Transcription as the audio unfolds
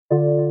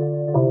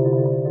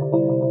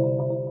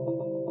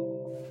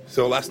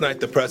So last night,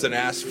 the president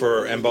asked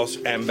for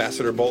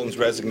Ambassador Bolton's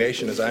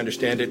resignation. As I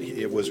understand it,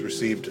 it was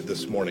received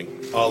this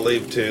morning. I'll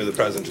leave to the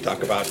president to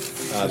talk about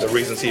the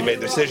reasons he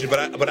made the decision.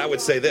 But I would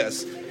say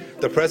this.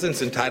 The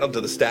president's entitled to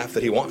the staff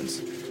that he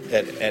wants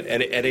at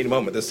any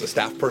moment. This is a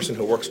staff person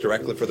who works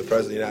directly for the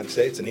president of the United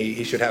States, and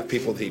he should have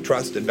people that he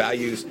trusts and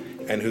values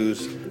and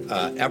whose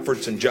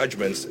efforts and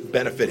judgments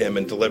benefit him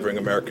in delivering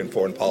American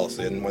foreign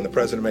policy. And when the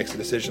president makes a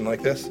decision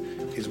like this,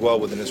 he's well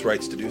within his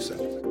rights to do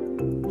so.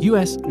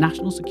 US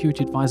National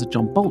Security Advisor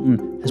John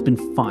Bolton has been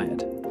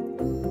fired,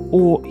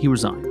 or he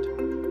resigned.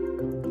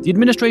 The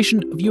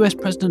administration of US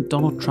President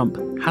Donald Trump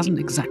hasn't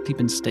exactly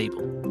been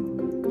stable.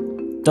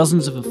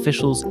 Dozens of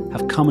officials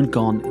have come and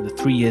gone in the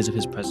 3 years of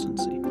his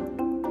presidency.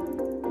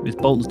 With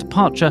Bolton's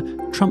departure,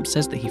 Trump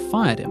says that he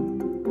fired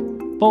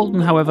him.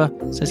 Bolton, however,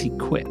 says he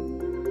quit.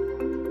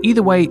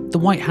 Either way, the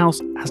White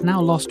House has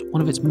now lost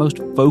one of its most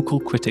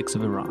vocal critics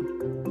of Iran,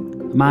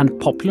 a man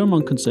popular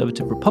among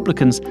conservative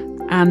Republicans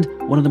and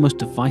one of the most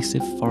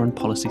divisive foreign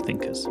policy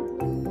thinkers.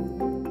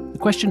 The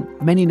question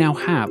many now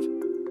have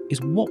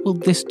is, what will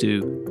this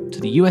do to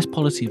the US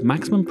policy of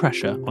maximum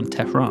pressure on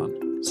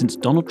Tehran since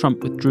Donald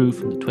Trump withdrew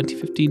from the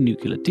 2015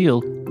 nuclear deal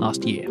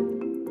last year?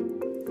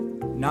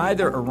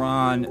 Neither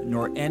Iran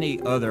nor any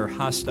other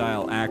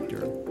hostile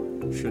actor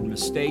should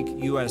mistake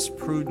U.S.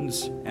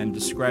 prudence and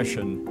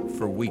discretion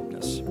for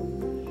weakness.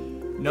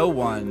 No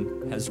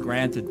one has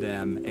granted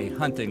them a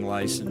hunting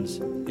license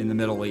in the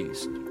Middle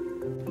East.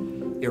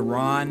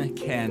 Iran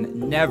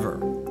can never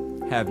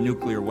have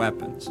nuclear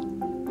weapons,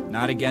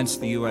 not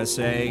against the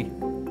USA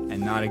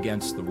and not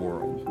against the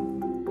world.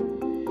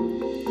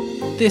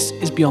 This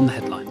is Beyond the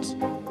Headlines.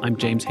 I'm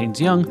James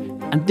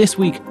Haynes-Young, and this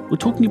week we're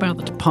talking about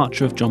the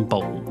departure of John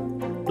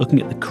Bolton, looking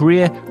at the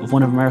career of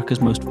one of America's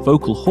most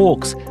vocal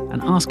hawks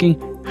and asking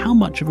how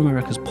much of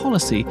America's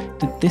policy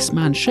did this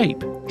man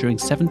shape during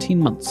 17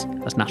 months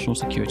as National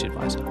Security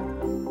Advisor.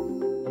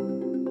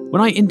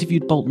 When I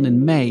interviewed Bolton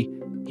in May,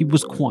 he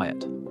was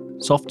quiet,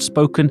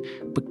 soft-spoken,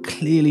 but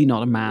clearly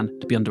not a man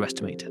to be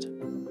underestimated.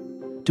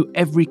 To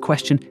every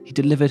question, he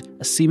delivered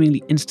a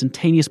seemingly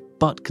instantaneous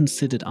but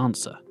considered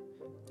answer.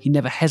 He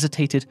never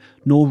hesitated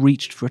nor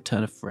reached for a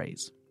turn of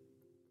phrase.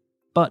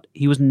 But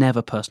he was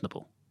never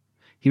personable.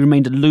 He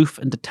remained aloof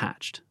and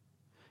detached.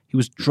 He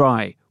was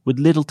dry, with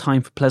little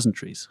time for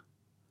pleasantries.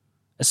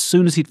 As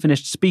soon as he'd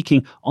finished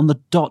speaking, on the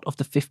dot of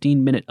the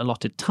 15-minute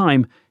allotted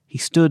time, he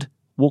stood,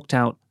 walked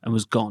out, and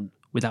was gone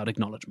without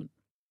acknowledgement.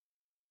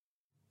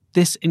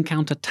 This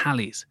encounter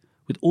tallies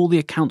with all the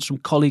accounts from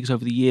colleagues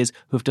over the years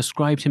who have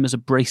described him as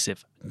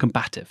abrasive and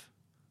combative,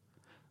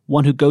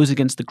 one who goes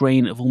against the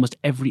grain of almost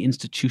every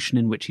institution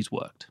in which he's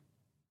worked.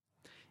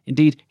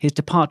 Indeed, his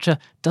departure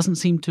doesn't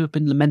seem to have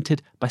been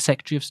lamented by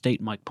Secretary of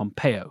State Mike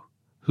Pompeo,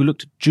 who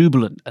looked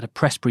jubilant at a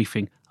press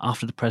briefing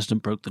after the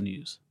president broke the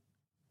news.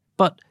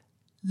 But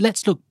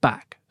let's look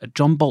back at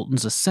John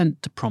Bolton's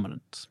ascent to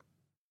prominence.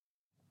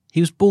 He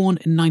was born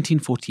in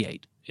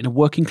 1948 in a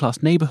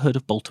working-class neighbourhood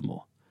of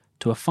Baltimore,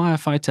 to a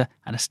firefighter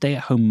and a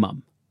stay-at-home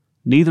mum,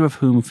 neither of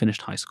whom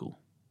finished high school.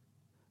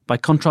 By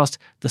contrast,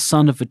 the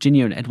son of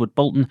Virginia and Edward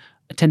Bolton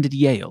attended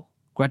Yale,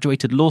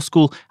 graduated law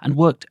school, and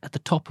worked at the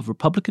top of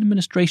Republican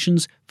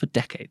administrations for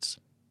decades.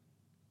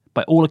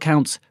 By all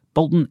accounts,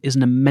 Bolton is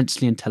an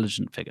immensely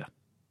intelligent figure.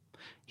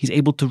 He's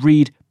able to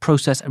read,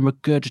 process, and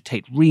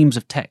regurgitate reams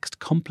of text,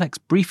 complex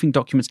briefing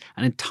documents,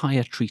 and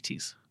entire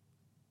treaties.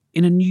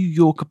 In a New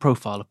Yorker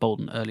profile of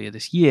Bolton earlier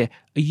this year,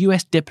 a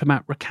US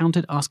diplomat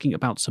recounted asking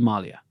about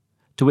Somalia,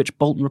 to which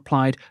Bolton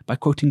replied by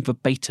quoting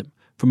verbatim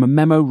from a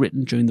memo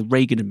written during the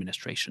Reagan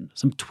administration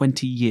some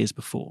 20 years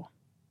before.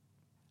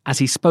 As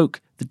he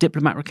spoke, the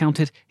diplomat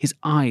recounted his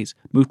eyes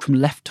moved from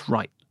left to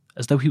right,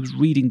 as though he was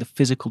reading the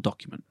physical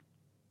document.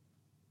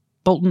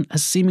 Bolton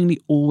has seemingly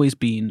always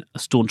been a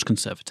staunch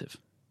conservative.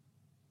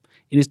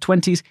 In his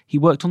 20s, he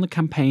worked on the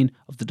campaign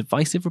of the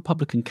divisive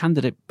Republican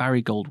candidate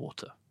Barry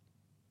Goldwater.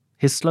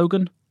 His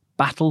slogan,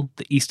 "Battle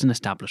the Eastern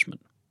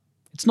Establishment."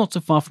 It's not so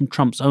far from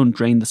Trump's own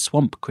drain the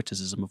swamp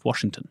criticism of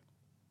Washington.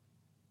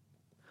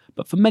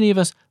 But for many of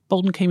us,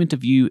 Bolton came into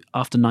view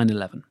after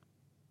 9/11.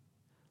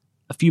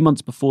 A few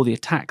months before the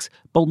attacks,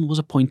 Bolton was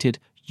appointed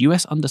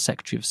US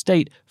Undersecretary of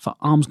State for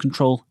Arms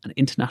Control and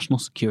International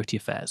Security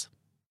Affairs.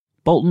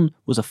 Bolton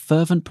was a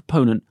fervent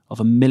proponent of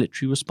a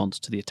military response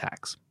to the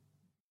attacks.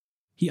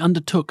 He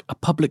undertook a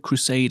public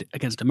crusade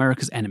against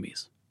America's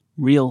enemies,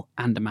 real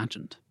and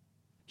imagined.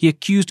 He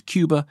accused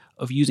Cuba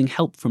of using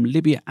help from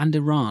Libya and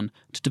Iran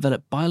to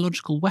develop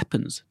biological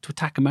weapons to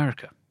attack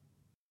America.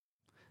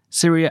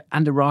 Syria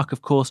and Iraq,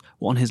 of course,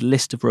 were on his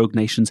list of rogue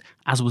nations,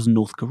 as was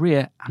North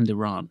Korea and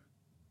Iran.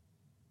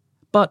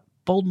 But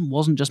Bolton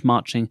wasn't just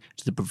marching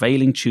to the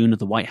prevailing tune of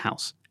the White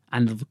House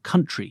and of the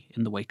country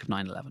in the wake of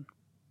 9/11.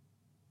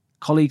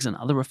 Colleagues and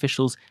other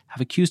officials have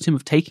accused him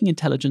of taking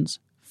intelligence,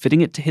 fitting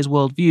it to his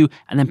worldview,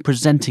 and then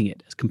presenting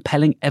it as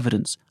compelling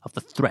evidence of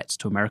the threats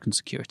to American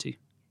security.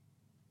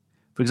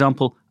 For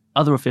example,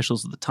 other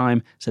officials at the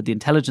time said the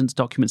intelligence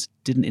documents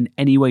didn't in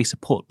any way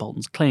support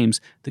Bolton's claims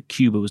that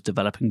Cuba was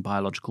developing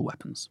biological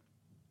weapons.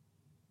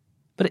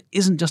 But it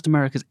isn't just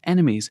America's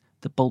enemies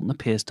that Bolton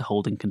appears to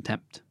hold in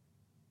contempt.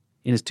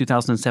 In his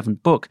 2007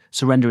 book,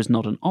 Surrender is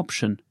Not an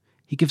Option,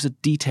 he gives a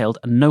detailed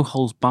and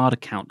no-holds-barred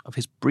account of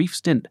his brief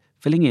stint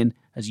filling in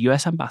as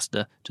US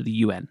ambassador to the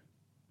UN.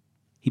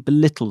 He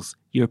belittles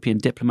European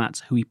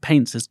diplomats who he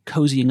paints as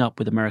cozying up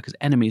with America's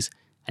enemies,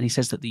 and he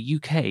says that the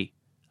UK,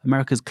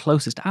 America's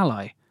closest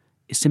ally,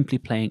 is simply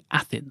playing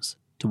Athens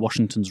to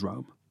Washington's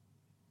Rome.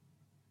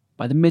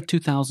 By the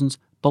mid-2000s,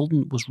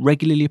 Bolton was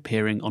regularly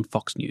appearing on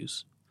Fox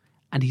News,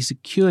 and he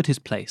secured his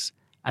place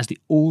as the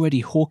already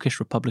hawkish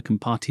Republican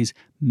Party's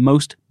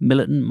most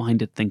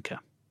militant-minded thinker.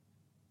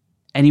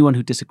 Anyone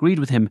who disagreed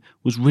with him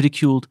was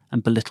ridiculed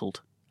and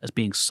belittled as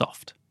being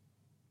soft.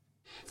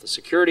 The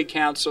Security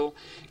Council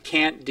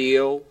can't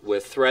deal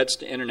with threats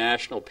to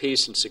international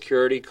peace and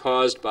security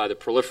caused by the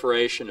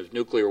proliferation of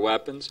nuclear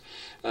weapons.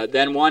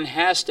 Then one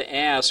has to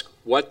ask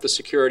what the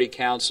Security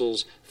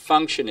Council's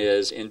function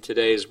is in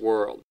today's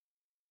world.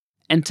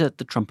 Enter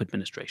the Trump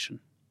administration.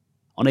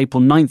 On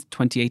April 9th,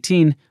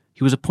 2018,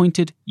 he was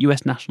appointed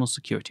US National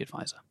Security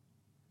Advisor.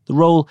 The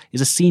role is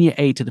a senior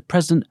aide to the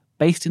president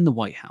based in the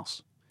White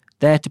House,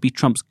 there to be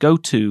Trump's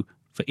go-to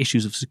for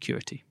issues of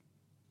security.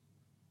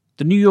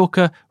 The New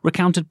Yorker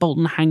recounted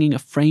Bolton hanging a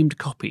framed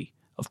copy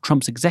of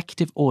Trump's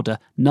executive order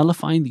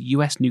nullifying the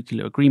US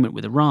nuclear agreement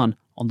with Iran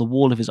on the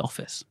wall of his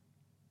office.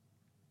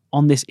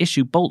 On this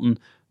issue, Bolton,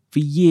 for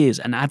years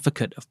an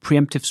advocate of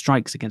preemptive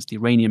strikes against the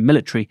Iranian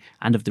military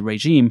and of the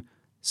regime,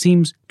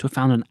 seems to have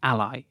found an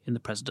ally in the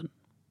president.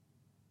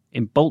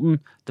 In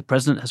Bolton, the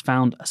president has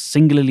found a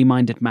singularly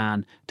minded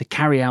man to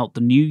carry out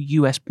the new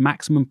US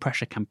maximum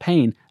pressure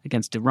campaign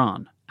against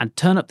Iran and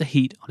turn up the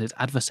heat on his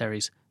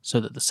adversaries so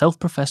that the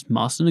self-professed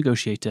master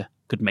negotiator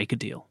could make a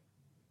deal.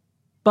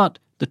 But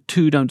the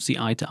two don't see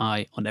eye to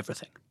eye on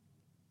everything.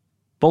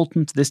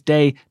 Bolton, to this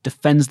day,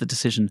 defends the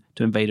decision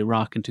to invade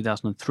Iraq in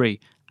 2003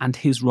 and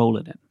his role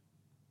in it.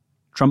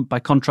 Trump, by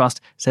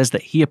contrast, says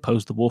that he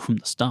opposed the war from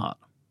the start.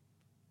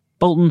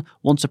 Bolton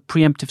wants a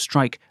preemptive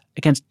strike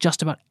against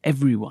just about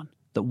everyone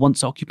that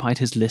once occupied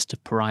his list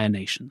of pariah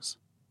nations.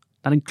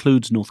 That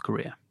includes North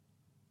Korea.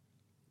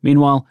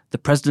 Meanwhile, the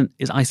president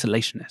is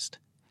isolationist.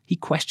 He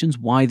questions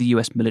why the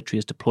US military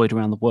is deployed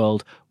around the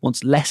world,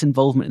 wants less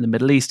involvement in the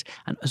Middle East,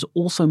 and has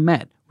also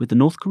met with the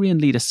North Korean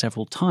leader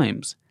several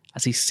times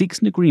as he seeks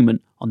an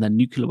agreement on their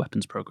nuclear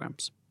weapons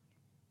programs.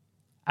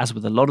 As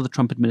with a lot of the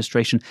Trump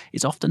administration,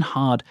 it's often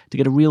hard to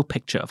get a real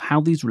picture of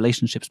how these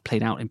relationships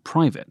played out in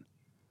private,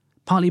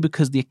 partly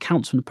because the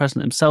accounts from the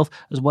president himself,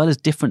 as well as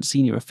different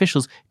senior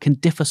officials, can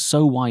differ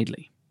so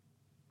widely.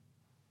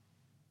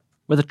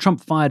 Whether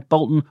Trump fired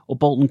Bolton or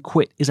Bolton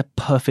quit is a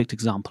perfect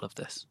example of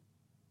this.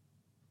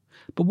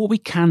 But what we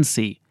can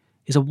see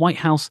is a White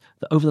House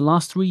that over the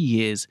last 3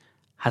 years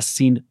has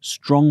seen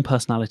strong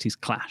personalities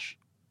clash.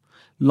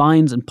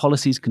 Lines and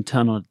policies can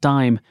turn on a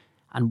dime,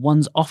 and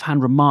one's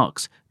offhand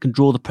remarks can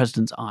draw the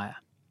president's ire.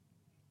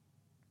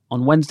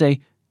 On Wednesday,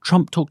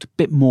 Trump talked a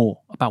bit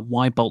more about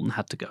why Bolton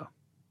had to go.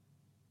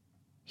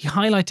 He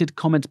highlighted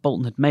comments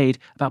Bolton had made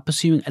about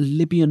pursuing a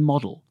Libyan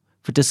model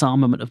for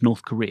disarmament of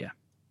North Korea.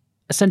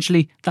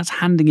 Essentially, that's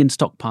handing in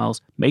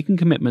stockpiles, making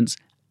commitments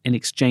in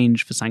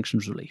exchange for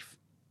sanctions relief.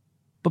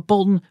 But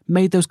Bolton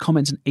made those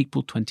comments in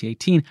April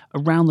 2018,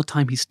 around the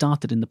time he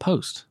started in the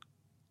post.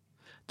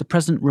 The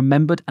president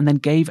remembered and then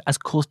gave as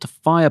cause to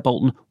fire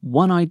Bolton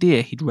one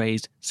idea he'd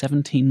raised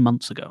 17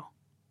 months ago.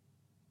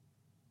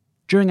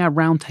 During our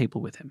roundtable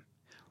with him,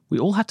 we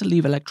all had to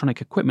leave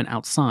electronic equipment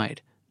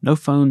outside, no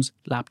phones,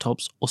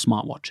 laptops, or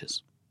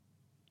smartwatches.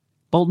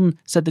 Bolton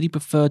said that he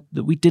preferred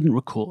that we didn't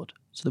record,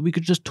 so that we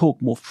could just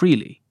talk more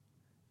freely.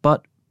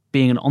 But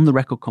being an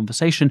on-the-record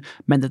conversation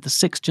meant that the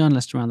 6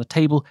 journalists around the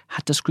table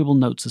had to scribble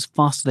notes as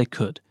fast as they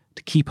could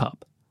to keep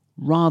up,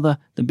 rather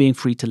than being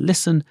free to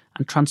listen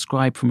and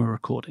transcribe from a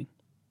recording.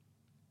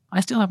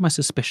 I still have my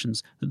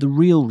suspicions that the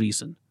real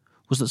reason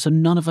was that so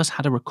none of us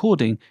had a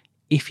recording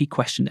if he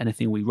questioned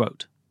anything we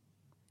wrote.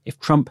 If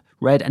Trump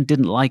read and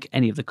didn't like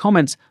any of the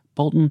comments,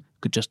 Bolton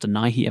could just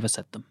deny he ever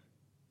said them.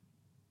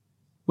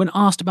 When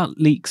asked about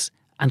leaks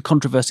and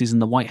controversies in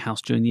the White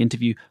House during the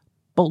interview,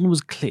 Bolton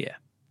was clear.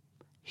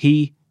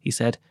 He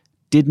said,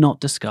 did not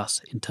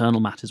discuss internal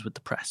matters with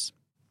the press.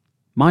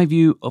 My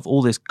view of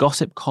all this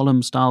gossip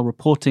column-style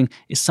reporting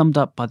is summed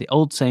up by the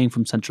old saying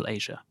from Central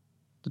Asia,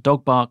 the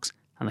dog barks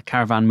and the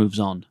caravan moves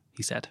on,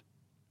 he said.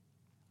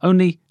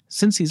 Only,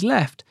 since he's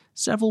left,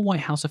 several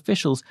White House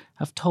officials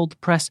have told the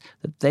press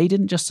that they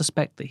didn't just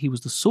suspect that he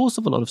was the source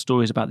of a lot of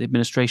stories about the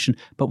administration,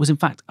 but was in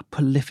fact a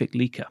prolific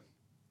leaker.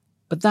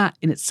 But that,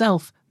 in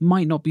itself,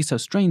 might not be so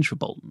strange for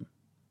Bolton.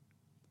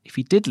 If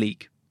he did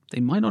leak, they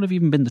might not have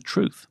even been the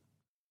truth.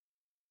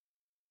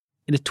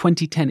 In a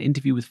 2010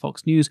 interview with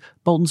Fox News,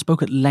 Bolton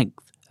spoke at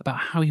length about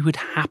how he would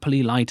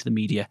happily lie to the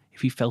media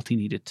if he felt he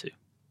needed to.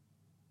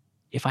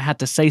 If I had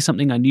to say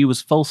something I knew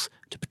was false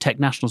to protect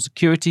national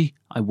security,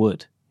 I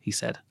would, he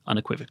said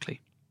unequivocally.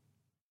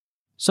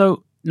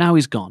 So, now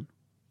he's gone.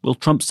 Will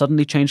Trump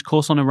suddenly change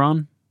course on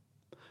Iran?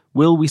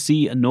 Will we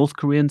see a North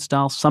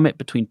Korean-style summit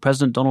between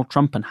President Donald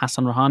Trump and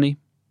Hassan Rouhani?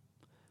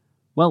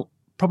 Well,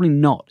 probably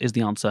not is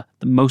the answer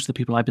that most of the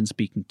people I've been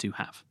speaking to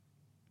have.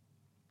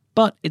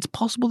 But it's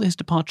possible that his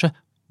departure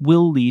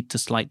will lead to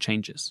slight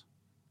changes.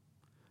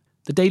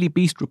 The Daily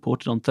Beast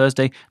reported on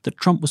Thursday that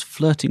Trump was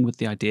flirting with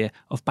the idea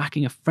of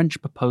backing a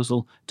French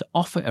proposal to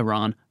offer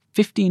Iran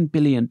 $15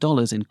 billion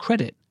in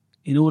credit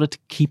in order to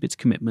keep its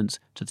commitments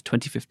to the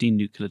 2015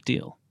 nuclear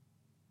deal.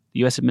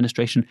 The US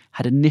administration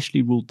had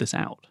initially ruled this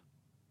out.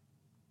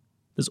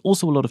 There's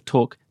also a lot of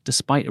talk,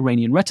 despite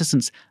Iranian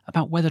reticence,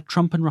 about whether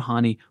Trump and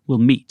Rouhani will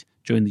meet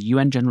during the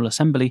UN General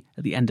Assembly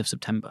at the end of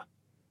September.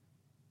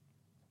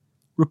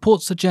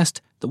 Reports suggest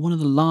that one of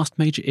the last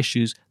major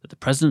issues that the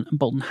President and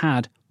Bolton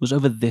had was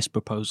over this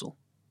proposal.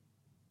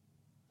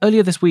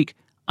 Earlier this week,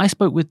 I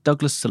spoke with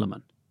Douglas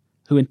Silliman,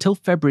 who until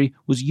February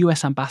was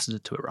US ambassador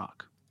to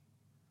Iraq.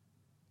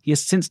 He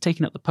has since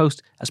taken up the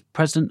post as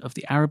president of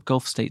the Arab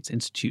Gulf States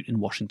Institute in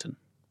Washington.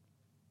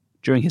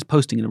 During his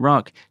posting in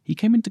Iraq, he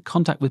came into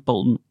contact with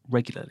Bolton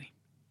regularly.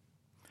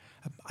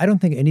 I don't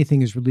think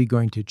anything is really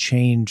going to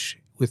change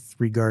with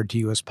regard to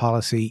U.S.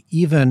 policy,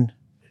 even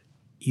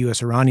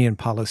U.S.-Iranian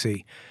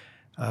policy.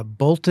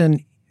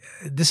 Bolton,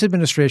 this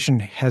administration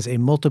has a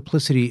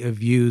multiplicity of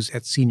views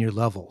at senior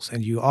levels,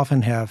 and you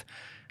often have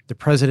the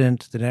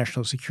president, the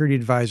national security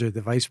advisor,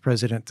 the vice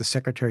president, the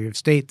secretary of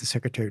state, the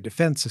secretary of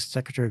defense, the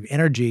secretary of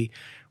energy,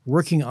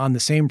 working on the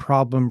same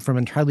problem from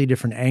entirely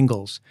different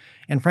angles,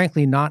 and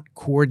frankly not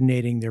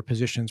coordinating their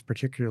positions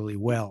particularly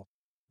well.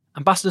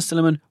 Ambassador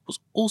Silliman was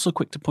also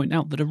quick to point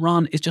out that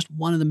Iran is just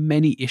one of the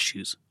many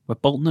issues where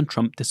Bolton and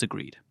Trump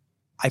disagreed.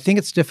 I think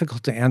it's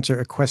difficult to answer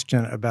a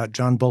question about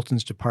John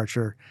Bolton's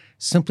departure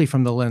simply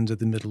from the lens of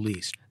the Middle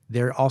East.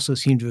 There also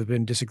seem to have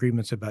been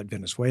disagreements about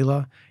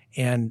Venezuela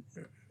and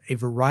a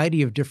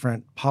variety of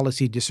different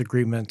policy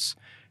disagreements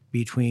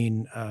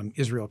between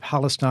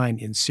Israel-Palestine,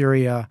 in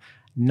Syria,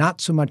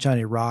 not so much on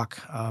Iraq,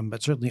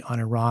 but certainly on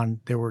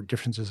Iran, there were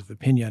differences of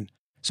opinion.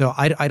 So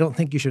I don't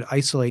think you should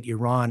isolate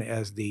Iran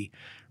as the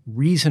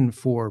reason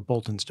for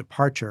Bolton's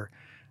departure.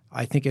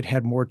 I think it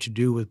had more to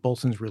do with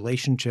Bolton's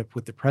relationship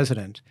with the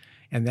president,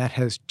 and that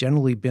has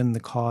generally been the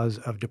cause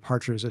of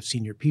departures of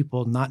senior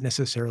people, not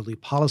necessarily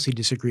policy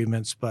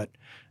disagreements, but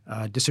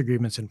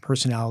disagreements in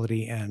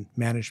personality and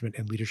management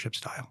and leadership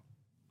style.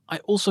 I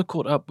also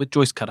caught up with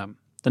Joyce Karam,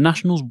 the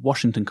National's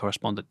Washington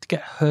correspondent, to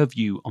get her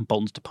view on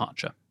Bolton's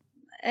departure.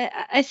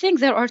 I think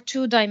there are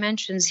two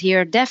dimensions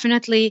here.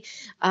 Definitely,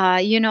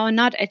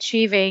 not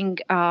achieving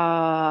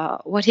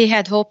what he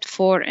had hoped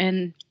for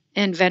in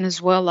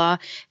Venezuela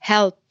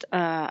helped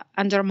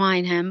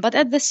undermine him. But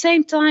at the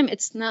same time,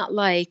 it's not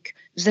like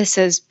this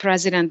is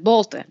President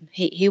Bolton.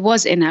 He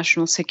was a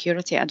national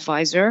security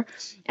advisor,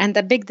 and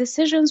the big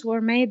decisions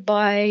were made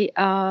by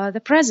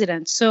the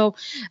president. So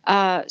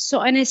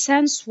in a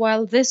sense,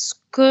 while this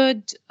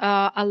could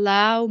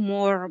allow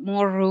more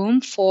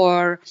room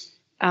for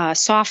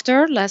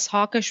softer, less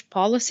hawkish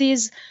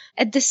policies,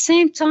 at the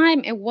same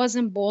time, it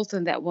wasn't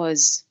Bolton that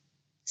was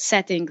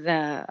setting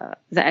the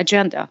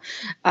agenda.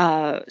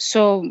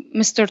 So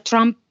Mr.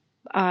 Trump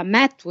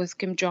met with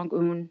Kim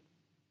Jong-un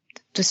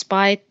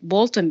despite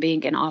Bolton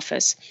being in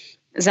office.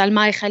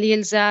 Zalmay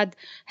Khalilzad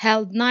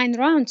held 9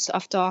 rounds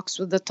of talks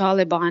with the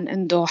Taliban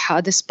in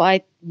Doha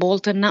despite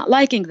Bolton not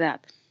liking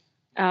that.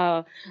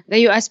 The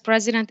U.S.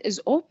 president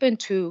is open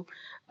to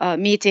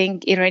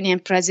meeting Iranian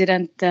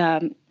President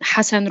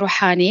Hassan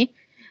Rouhani,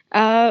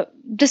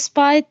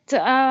 despite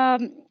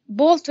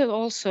Bolton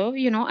also,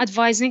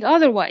 advising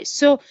otherwise.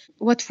 So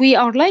what we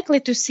are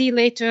likely to see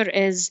later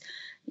is,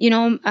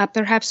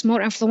 perhaps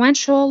more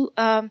influential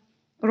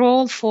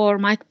role for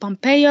Mike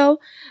Pompeo,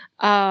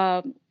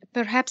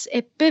 perhaps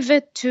a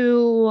pivot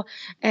to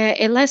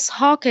a less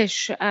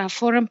hawkish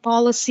foreign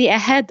policy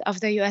ahead of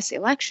the U.S.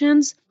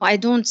 elections. I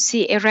don't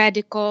see a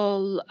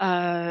radical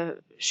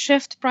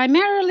shift,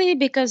 primarily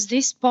because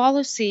these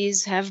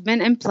policies have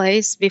been in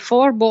place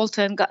before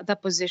Bolton got the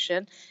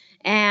position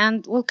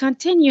and will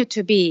continue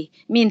to be.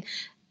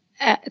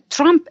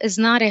 Trump is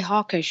not a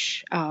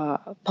hawkish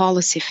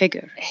policy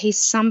figure. He's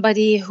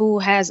somebody who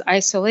has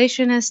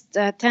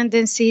isolationist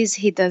tendencies.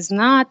 He does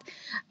not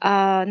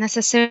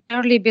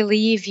necessarily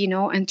believe,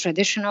 in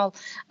traditional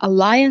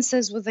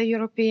alliances with the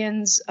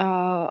Europeans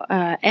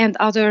and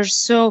others.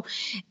 So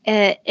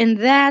in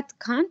that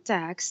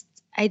context,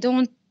 I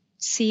don't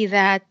see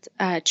that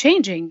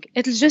changing.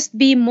 It'll just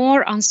be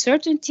more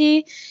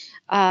uncertainty,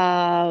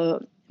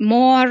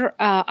 more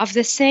of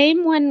the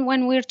same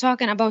when we're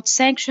talking about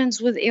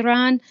sanctions with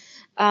Iran.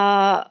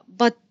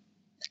 But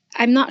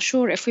I'm not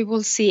sure if we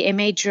will see a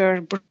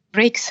major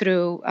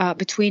breakthrough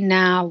between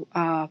now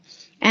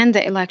and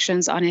the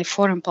elections on a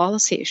foreign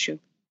policy issue.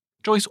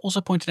 Joyce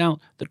also pointed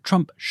out that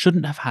Trump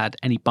shouldn't have had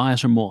any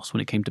buyer's remorse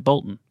when it came to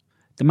Bolton.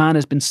 The man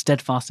has been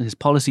steadfast in his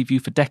policy view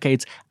for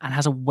decades and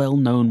has a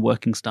well-known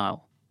working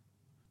style.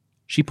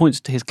 She points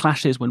to his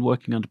clashes when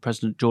working under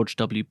President George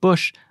W.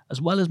 Bush, as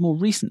well as more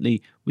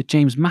recently with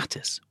James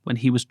Mattis when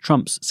he was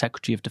Trump's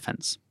Secretary of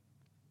Defense.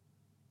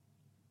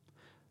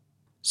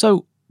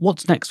 So,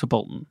 what's next for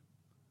Bolton?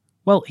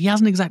 Well, he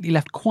hasn't exactly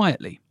left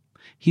quietly.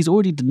 He's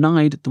already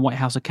denied the White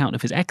House account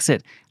of his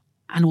exit,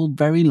 and will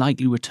very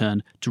likely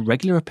return to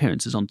regular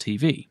appearances on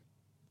TV.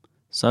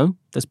 So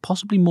there's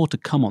possibly more to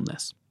come on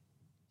this.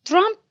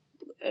 Trump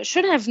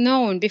should have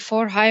known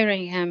before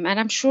hiring him, and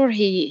I'm sure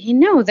he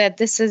knew that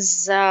this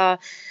is not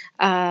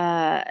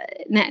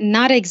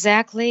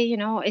exactly,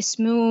 a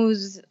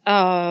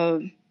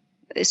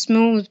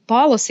smooth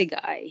policy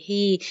guy.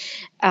 He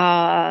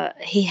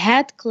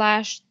had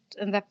clashed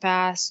in the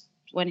past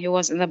when he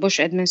was in the Bush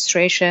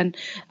administration,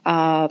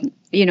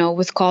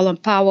 with Colin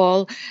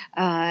Powell.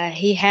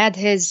 He had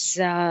his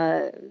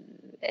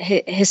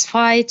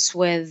fights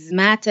with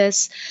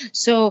Mattis.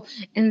 So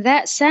in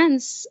that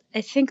sense,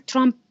 I think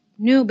Trump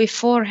knew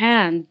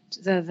beforehand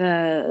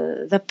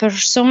the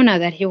persona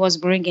that he was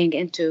bringing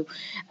into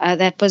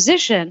that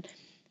position.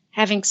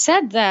 Having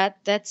said that,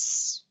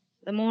 that's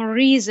the more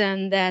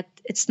reason that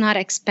it's not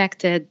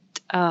expected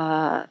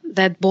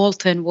that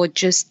Bolton would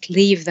just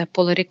leave the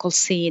political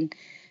scene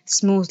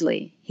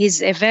smoothly.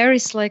 He's a very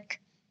slick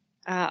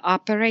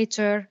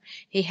operator.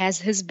 He has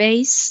his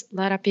base. A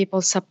lot of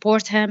people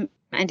support him.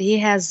 And he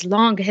has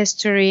long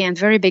history and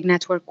very big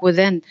network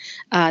within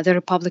the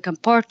Republican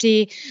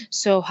Party.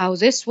 So how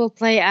this will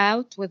play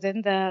out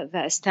within the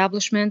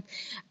establishment,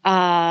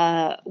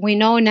 we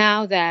know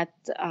now that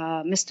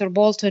Mr.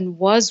 Bolton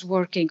was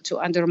working to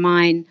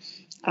undermine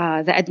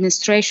the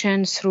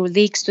administration through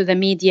leaks to the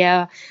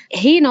media.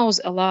 He knows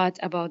a lot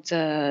about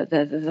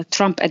the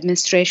Trump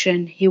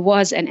administration. He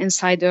was an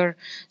insider.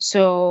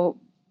 So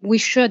we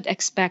should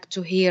expect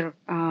to hear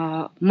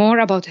more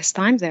about his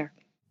time there.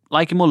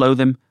 Like him or loathe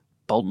him,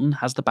 Bolton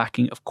has the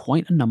backing of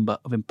quite a number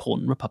of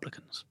important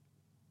Republicans.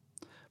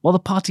 While the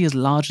party has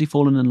largely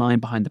fallen in line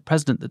behind the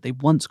president that they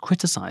once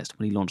criticised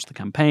when he launched the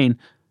campaign,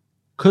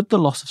 could the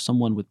loss of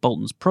someone with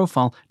Bolton's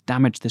profile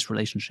damage this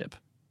relationship?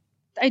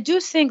 I do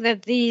think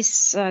that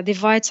these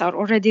divides are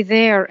already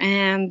there.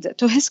 And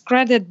to his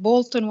credit,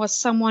 Bolton was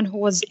someone who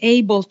was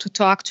able to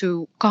talk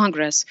to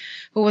Congress,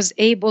 who was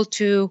able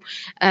to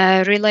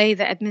relay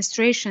the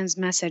administration's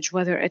message,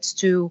 whether it's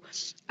to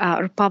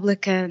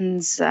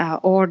Republicans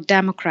or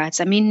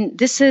Democrats. I mean,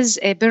 this is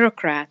a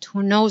bureaucrat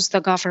who knows the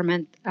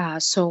government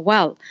so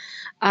well.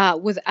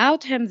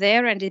 Without him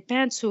there, and it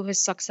depends who his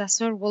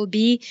successor will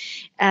be,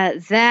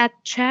 that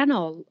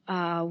channel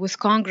with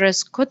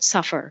Congress could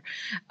suffer.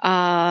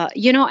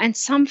 And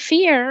some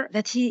fear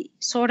that he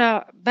sort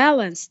of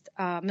balanced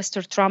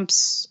Mr.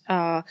 Trump's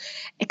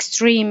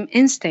extreme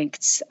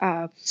instincts.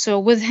 So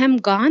with him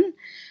gone,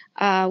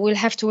 we'll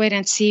have to wait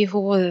and see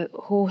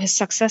who his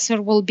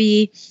successor will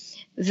be.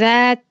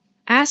 That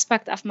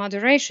aspect of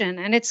moderation,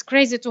 and it's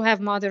crazy to have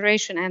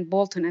moderation and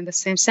Bolton in the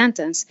same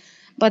sentence,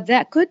 but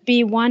that could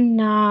be one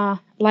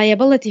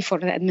liability for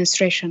the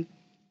administration.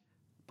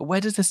 But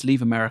where does this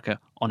leave America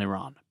on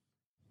Iran?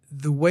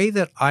 The way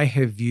that I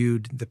have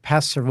viewed the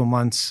past several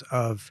months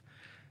of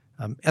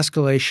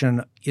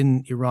escalation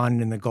in Iran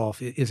and in the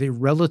Gulf is a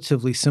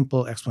relatively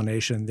simple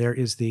explanation. There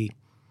is the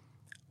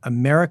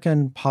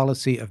American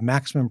policy of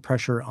maximum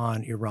pressure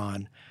on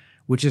Iran,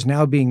 which is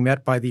now being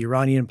met by the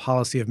Iranian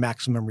policy of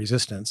maximum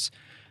resistance.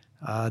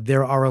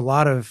 There are a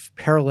lot of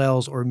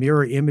parallels or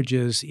mirror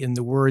images in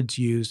the words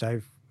used.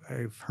 I've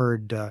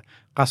heard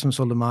Qasem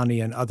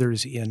Soleimani and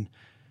others in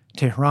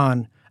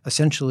Tehran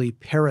essentially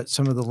parrot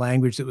some of the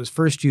language that was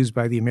first used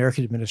by the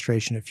American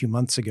administration a few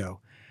months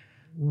ago.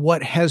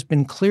 What has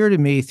been clear to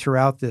me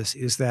throughout this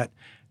is that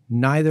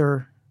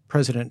neither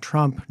President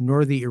Trump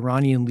nor the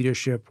Iranian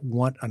leadership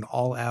want an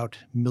all-out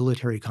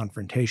military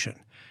confrontation.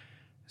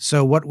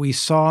 So what we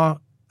saw,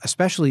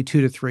 especially 2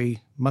 to 3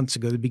 months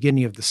ago, the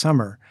beginning of the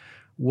summer,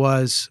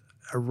 was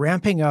a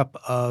ramping up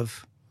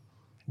of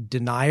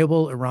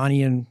deniable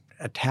Iranian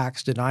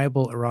attacks,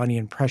 deniable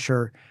Iranian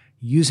pressure,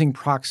 using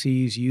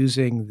proxies,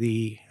 using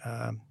the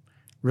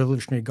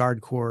Revolutionary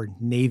Guard Corps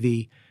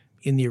Navy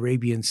in the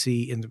Arabian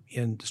Sea,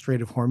 in the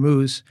Strait of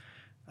Hormuz,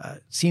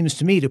 seems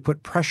to me to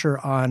put pressure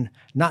on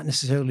not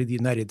necessarily the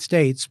United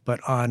States, but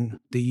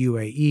on the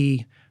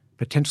UAE,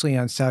 potentially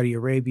on Saudi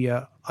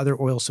Arabia, other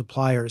oil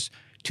suppliers,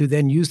 to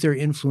then use their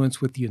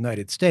influence with the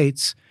United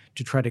States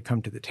to try to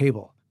come to the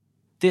table.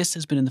 This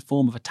has been in the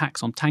form of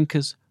attacks on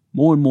tankers,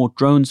 more and more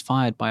drones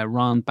fired by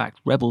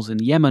Iran-backed rebels in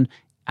Yemen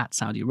at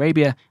Saudi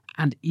Arabia,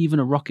 and even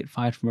a rocket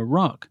fired from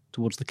Iraq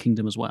towards the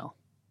kingdom as well.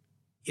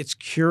 It's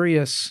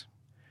curious,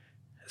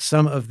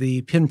 some of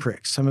the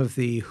pinpricks, some of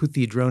the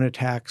Houthi drone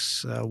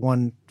attacks,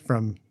 one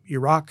from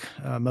Iraq,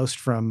 most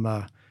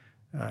from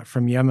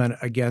Yemen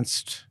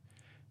against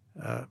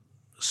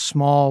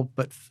small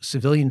but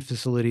civilian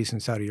facilities in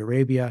Saudi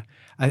Arabia.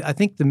 I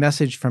think the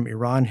message from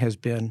Iran has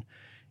been,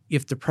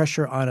 if the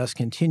pressure on us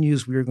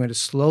continues, we are going to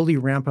slowly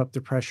ramp up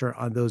the pressure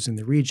on those in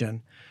the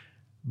region.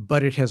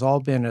 But it has all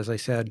been, as I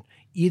said,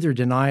 either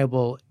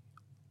deniable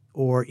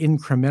or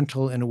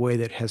incremental in a way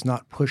that has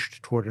not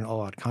pushed toward an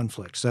all-out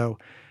conflict. So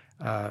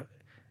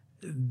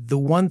the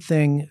one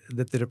thing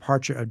that the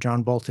departure of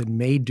John Bolton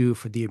may do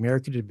for the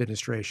American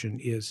administration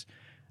is,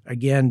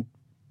 again,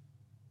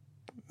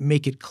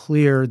 make it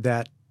clear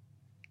that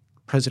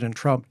President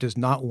Trump does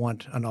not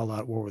want an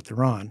all-out war with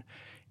Iran,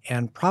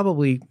 and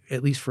probably,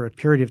 at least for a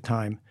period of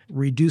time,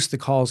 reduce the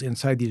calls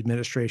inside the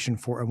administration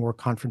for a more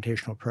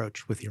confrontational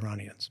approach with the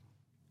Iranians.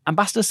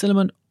 Ambassador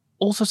Silliman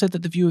also said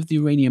that the view of the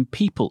Iranian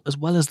people as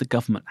well as the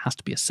government has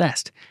to be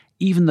assessed,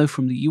 even though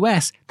from the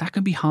US that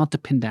can be hard to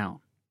pin down.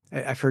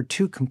 I've heard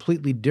two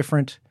completely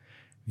different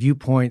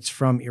viewpoints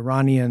from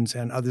Iranians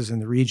and others in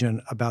the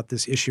region about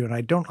this issue, and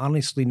I don't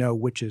honestly know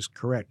which is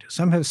correct.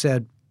 Some have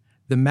said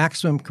the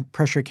maximum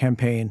pressure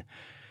campaign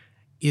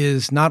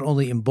is not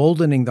only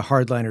emboldening the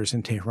hardliners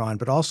in Tehran,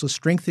 but also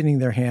strengthening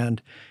their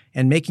hand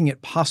and making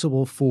it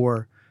possible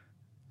for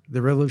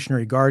the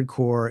Revolutionary Guard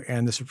Corps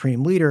and the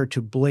Supreme Leader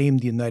to blame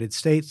the United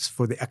States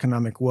for the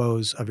economic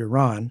woes of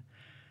Iran.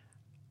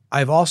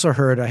 I've also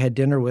heard, I had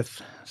dinner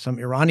with some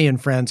Iranian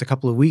friends a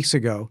couple of weeks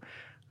ago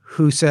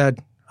who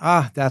said,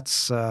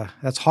 that's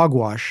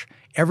hogwash.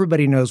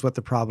 Everybody knows what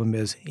the problem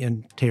is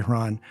in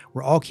Tehran.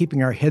 We're all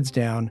keeping our heads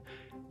down,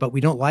 but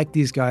we don't like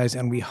these guys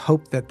and we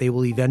hope that they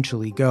will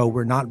eventually go.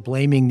 We're not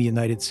blaming the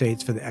United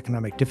States for the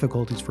economic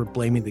difficulties, we're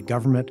blaming the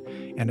government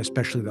and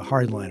especially the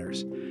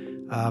hardliners.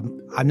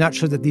 I'm not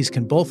sure that these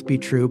can both be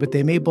true, but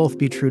they may both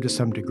be true to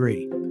some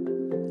degree.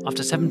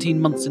 After 17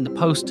 months in the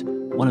post,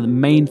 one of the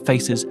main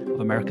faces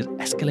of America's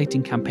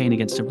escalating campaign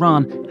against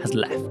Iran has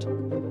left.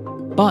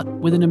 But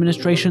with an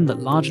administration that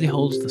largely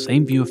holds the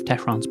same view of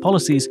Tehran's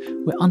policies,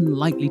 we're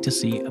unlikely to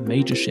see a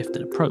major shift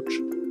in approach.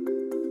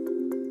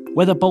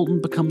 Whether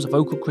Bolton becomes a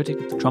vocal critic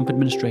of the Trump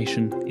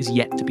administration is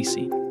yet to be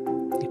seen.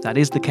 If that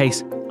is the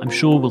case, I'm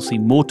sure we'll see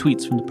more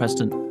tweets from the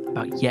president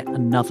about yet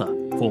another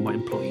former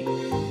employee.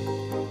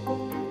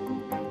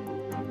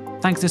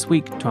 Thanks this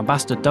week to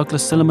Ambassador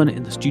Douglas Silliman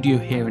in the studio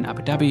here in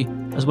Abu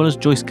Dhabi, as well as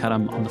Joyce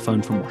Karam on the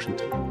phone from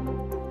Washington.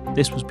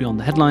 This was Beyond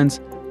the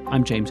Headlines.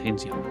 I'm James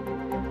Haynes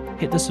Young.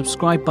 Hit the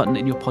subscribe button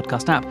in your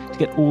podcast app to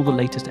get all the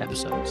latest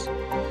episodes.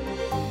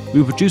 We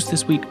were produced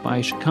this week by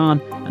Aisha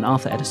Khan and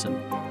Arthur Edison,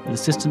 with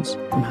assistance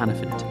from Hannah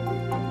Finnerty.